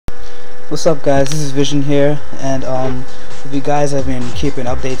What's up, guys? This is Vision here, and if you guys have been keeping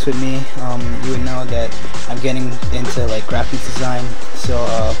updates with me, you would know that I'm getting into like graphics design. So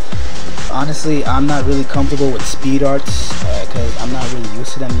honestly, I'm not really comfortable with speed arts because I'm not really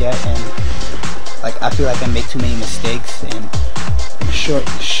used to them yet, and like I feel like I make too many mistakes. And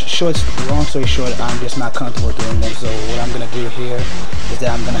long story short, I'm just not comfortable doing them. So what I'm gonna do here is that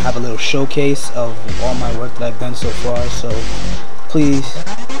I'm gonna have a little showcase of all my work that I've done so far. So please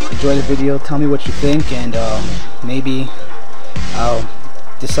enjoy the video, tell me what you think, and maybe I'll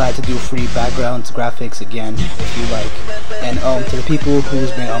decide to do free backgrounds graphics again if you like. And to the people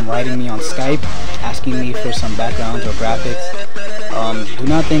who's been writing me on Skype asking me for some backgrounds or graphics, do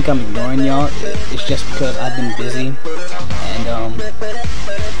not think I'm ignoring y'all. It's just because I've been busy, and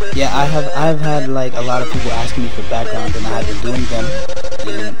yeah, I've had like a lot of people asking me for backgrounds, and I've been doing them.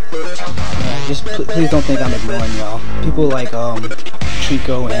 And yeah, just please don't think I'm ignoring y'all. People like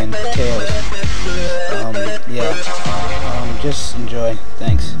Trico and Tails. Yeah. Just enjoy.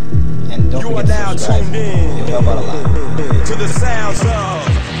 Thanks. And don't forget to subscribe. It'll help out a lot. To the sounds of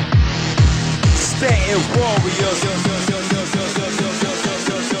Stanton Warriors.